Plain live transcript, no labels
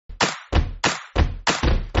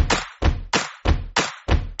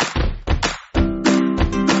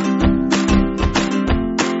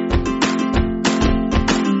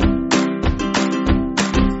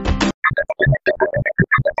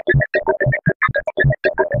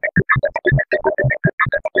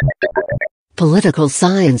Political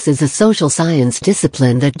science is a social science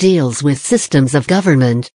discipline that deals with systems of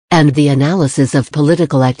government, and the analysis of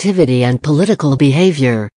political activity and political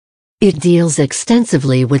behavior. It deals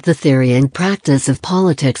extensively with the theory and practice of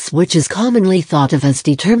politics, which is commonly thought of as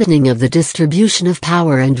determining of the distribution of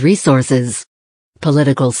power and resources.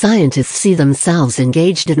 Political scientists see themselves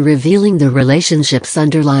engaged in revealing the relationships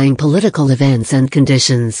underlying political events and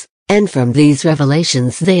conditions, and from these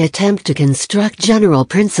revelations they attempt to construct general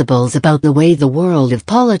principles about the way the world of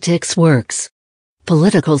politics works.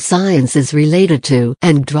 Political science is related to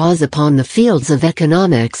and draws upon the fields of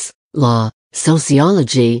economics, law,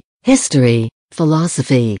 sociology, history,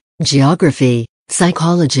 philosophy, geography,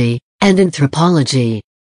 psychology, and anthropology.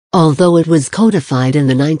 Although it was codified in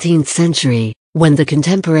the 19th century, when the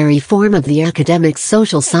contemporary form of the academic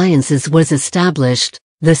social sciences was established,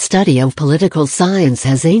 the study of political science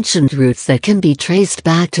has ancient roots that can be traced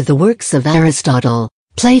back to the works of Aristotle,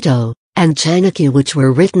 Plato, and Chanakya, which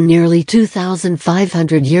were written nearly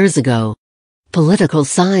 2,500 years ago. Political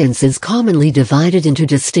science is commonly divided into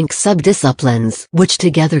distinct subdisciplines, which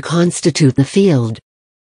together constitute the field.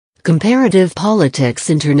 Comparative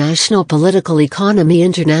politics, international political economy,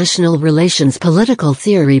 international relations, political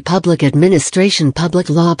theory, public administration,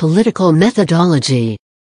 public law, political methodology.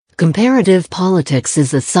 Comparative politics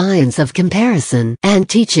is the science of comparison and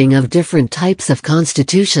teaching of different types of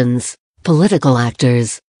constitutions, political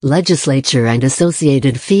actors, legislature and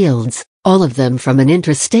associated fields, all of them from an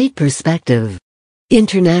interstate perspective.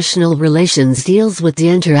 International relations deals with the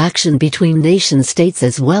interaction between nation-states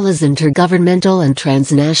as well as intergovernmental and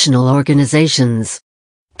transnational organizations.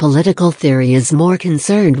 Political theory is more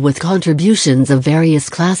concerned with contributions of various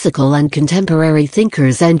classical and contemporary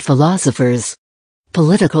thinkers and philosophers.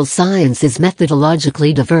 Political science is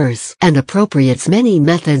methodologically diverse and appropriates many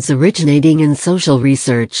methods originating in social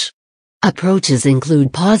research. Approaches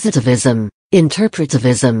include positivism,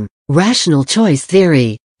 interpretivism, rational choice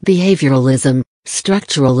theory, behavioralism,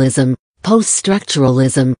 structuralism,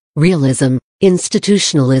 post-structuralism, realism,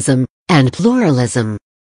 institutionalism, and pluralism.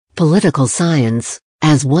 Political science,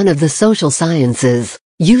 as one of the social sciences,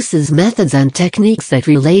 uses methods and techniques that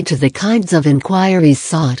relate to the kinds of inquiries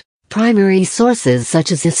sought, primary sources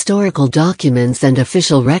such as historical documents and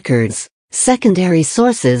official records, secondary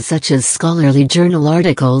sources such as scholarly journal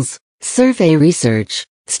articles, survey research,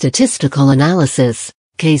 statistical analysis,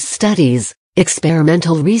 case studies,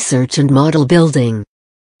 experimental research and model building.